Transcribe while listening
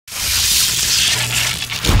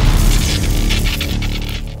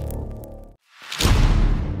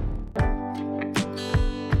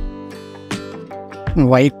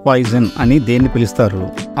White poison అని దేన్ని పిలుస్తారు?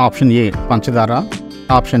 ఆప్షన్ ఏ పంచదార,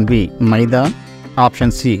 ఆప్షన్ బి మైదా,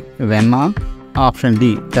 ఆప్షన్ సి వెన్న, ఆప్షన్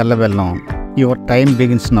డి తెల్ల బెల్లం. Your time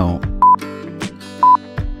begins now.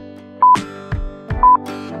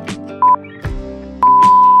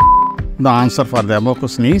 The answer for the above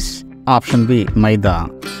question is option B మైదా.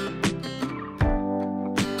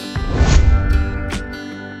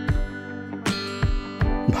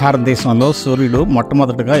 భారతదేశంలో సూర్యుడు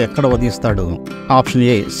మొట్టమొదటగా ఎక్కడ ఉదయిస్తాడు? Option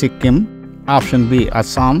A Sikkim, option B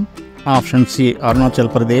Assam, option C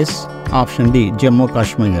Arunachal Pradesh, option D Jammu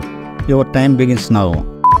Kashmir. Your time begins now.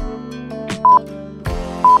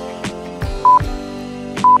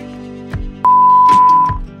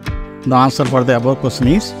 The answer for the above question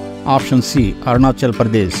is option C Arunachal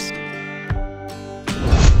Pradesh.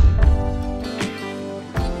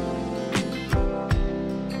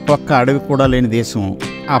 ఒక్క అడవి కూడా లేని దేశం.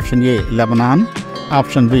 Option A Lebanon,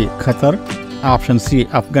 option B Qatar, option C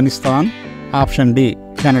Afghanistan, option D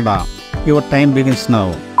Canada. Your time begins now.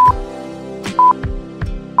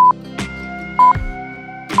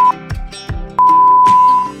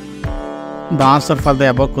 The answer for the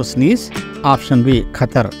above question is option B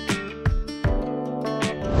Qatar.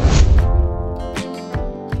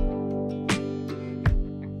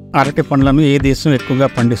 అరటి పండ్లను ఏ దేశం ఎక్కువగా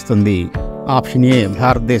పండిస్తుంది? ఆప్షన్ ఏ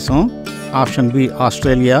భారతదేశం, option B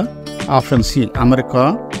Australia, option C America,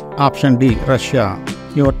 option D Russia.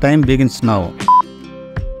 Your time begins now.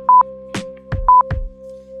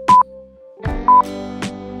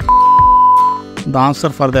 The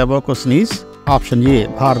answer for the above question is option A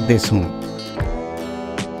భారతదేశం.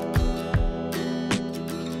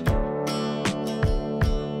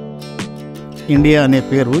 India అనే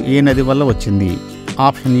పేరు ఏ నది వల్ల వచ్చింది?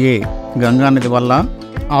 ఆప్షన్ ఏ గంగా నది వల్ల,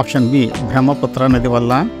 ఆప్షన్ బి బ్రహ్మపుత్ర నది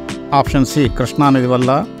వల్ల, ఆప్షన్ సి కృష్ణా నది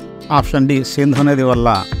వల్ల, ఆప్షన్ డి సింధు నది వల్ల.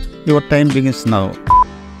 Your time begins now.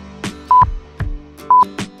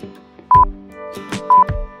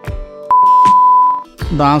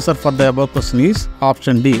 The answer for the above question is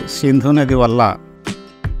option D Sindhu నది వల్ల.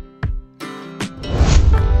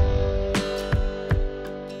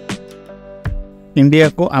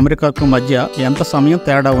 ఇండియాకు అమెరికాకు మధ్య ఎంత సమయం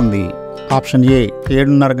తేడా ఉంది? ఆప్షన్ ఏ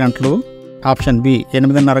 7:30 గంటలు, ఆప్షన్ బి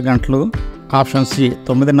 8:30 గంటలు, ఆప్షన్ సి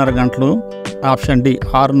 9:30 గంటలు, ఆప్షన్ డి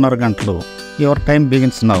 6:30 గంటలు. Your time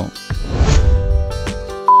begins now.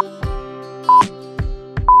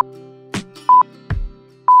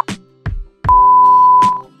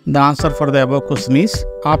 The answer for the above question is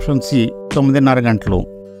option C 9:30 గంటలు.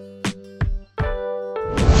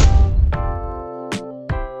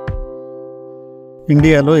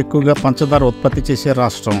 ఇండియాలో ఎక్కువగా పంచదార ఉత్పత్తి చేసే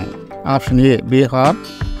రాష్ట్రం. Option A Bihar,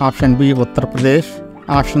 option B Uttar Pradesh,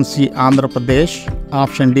 option C Andhra Pradesh,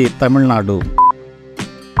 option D Tamil Nadu.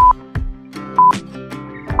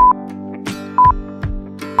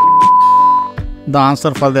 The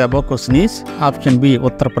answer for the above question is option B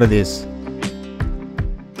Uttar Pradesh.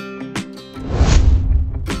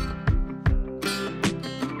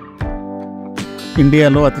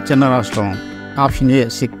 ఇండియాలో అతి చిన్న రాష్ట్రం. Option A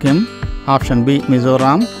Sikkim, option B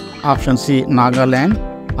Mizoram, option C Nagaland,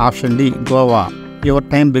 option D Goa. Your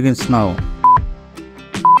time begins now.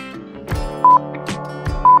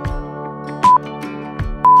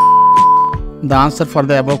 The answer for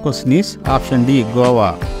the above question is option D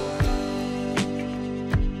Goa.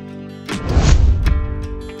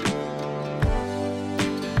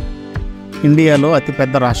 ఇండియాలో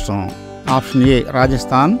అతిపెద్ద రాష్ట్రం. Option A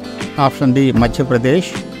Rajasthan, option D Madhya Pradesh,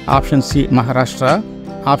 option C Maharashtra,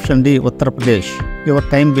 option D Uttar Pradesh. Your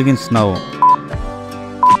time begins now.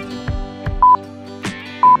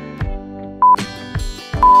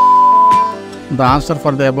 The answer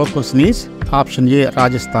for the above question is option A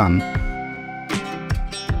Rajasthan.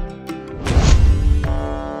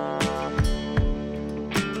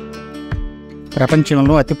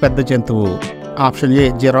 ప్రపంచంలో అతిపెద్ద జంతువు. Option A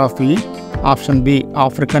giraffe, option B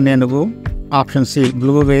African ఏనుగు, option C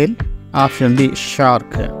blue Vel, option D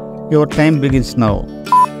shark. Your time begins now.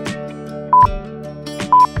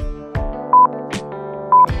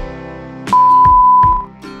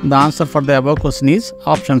 The answer for the above question is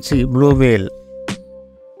option C blue whale.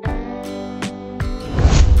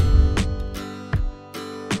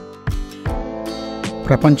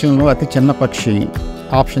 ప్రపంచంలో అతి చిన్న పక్షి.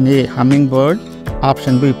 Option A humming bird,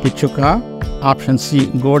 option B పిచ్చుక, option C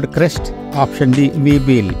gold crest, option D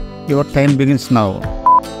వీబీల్. Your time begins now.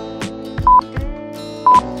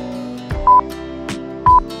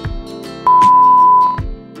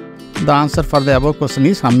 The answer for the above question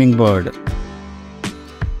is humming bird.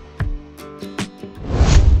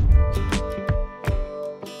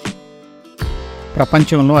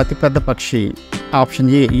 ప్రపంచంలో అతిపెద్ద పక్షి. Option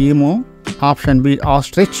A emu, Option B,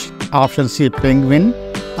 ostrich. Option C, penguin.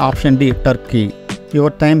 Option D, turkey. Your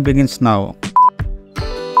time begins now.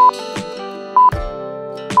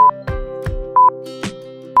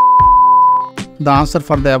 The answer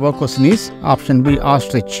for the above question is option B,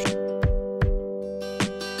 ostrich.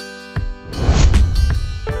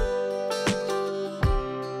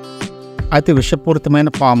 అతి విషపూరితమైన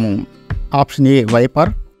పాము. Option A wiper.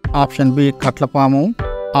 Option B కట్లపాము.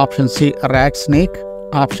 Option C rat snake.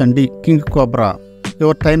 Option D king cobra.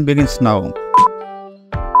 Your time begins now.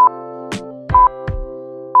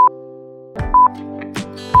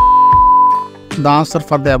 The answer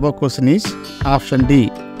for the above question is option D,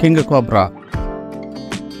 king cobra.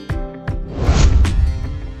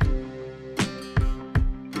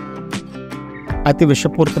 అతి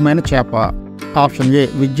విషపూరితమైన చేప. Option A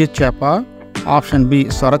విద్యుత్ చేప. Option B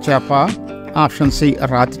సొర చేప. Option C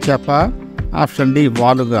రాతి చేప. Option D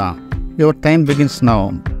వాలుగా. Your time begins now.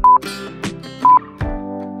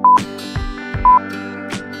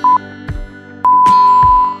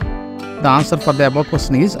 The answer for the above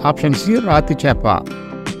question is option C, రాతి చేప.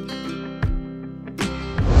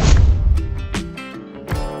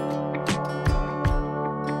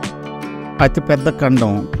 అతి పెద్ద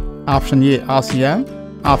ఖండం. Option A Asia.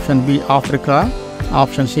 Option B Africa.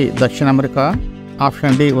 Option C దక్షిణ America.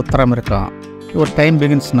 Option D Uttara America. Your time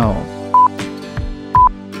begins now.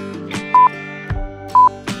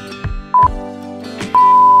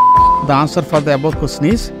 The answer for the above question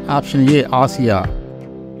is option A, Asia.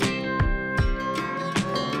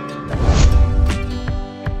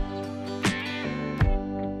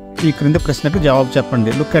 ఈ క్రింది ప్రశ్నకు జవాబు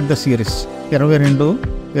చెప్పండి. Look at the series. 22,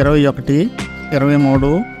 21,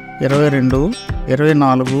 23, 22,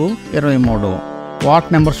 24, 23.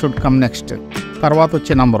 What number should come next? తర్వాత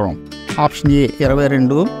వచ్చే number. Option A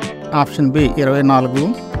 22, option B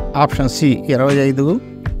 24, option C 25,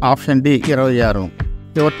 option D 26.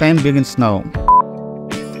 Your time begins now.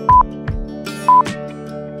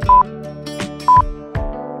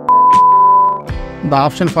 The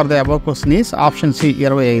option for the above question is option C,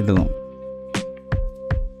 25.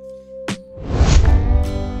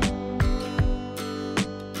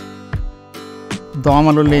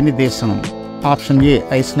 దోమలు లేని దేశం. Option A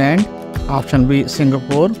Iceland. Option B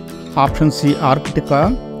Singapore. Option C ఆర్కిటికా.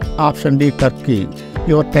 Option D Turkey.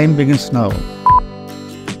 Your time begins now.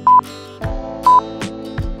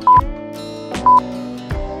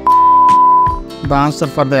 The answer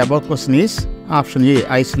for the above question is option A,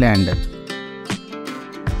 Iceland.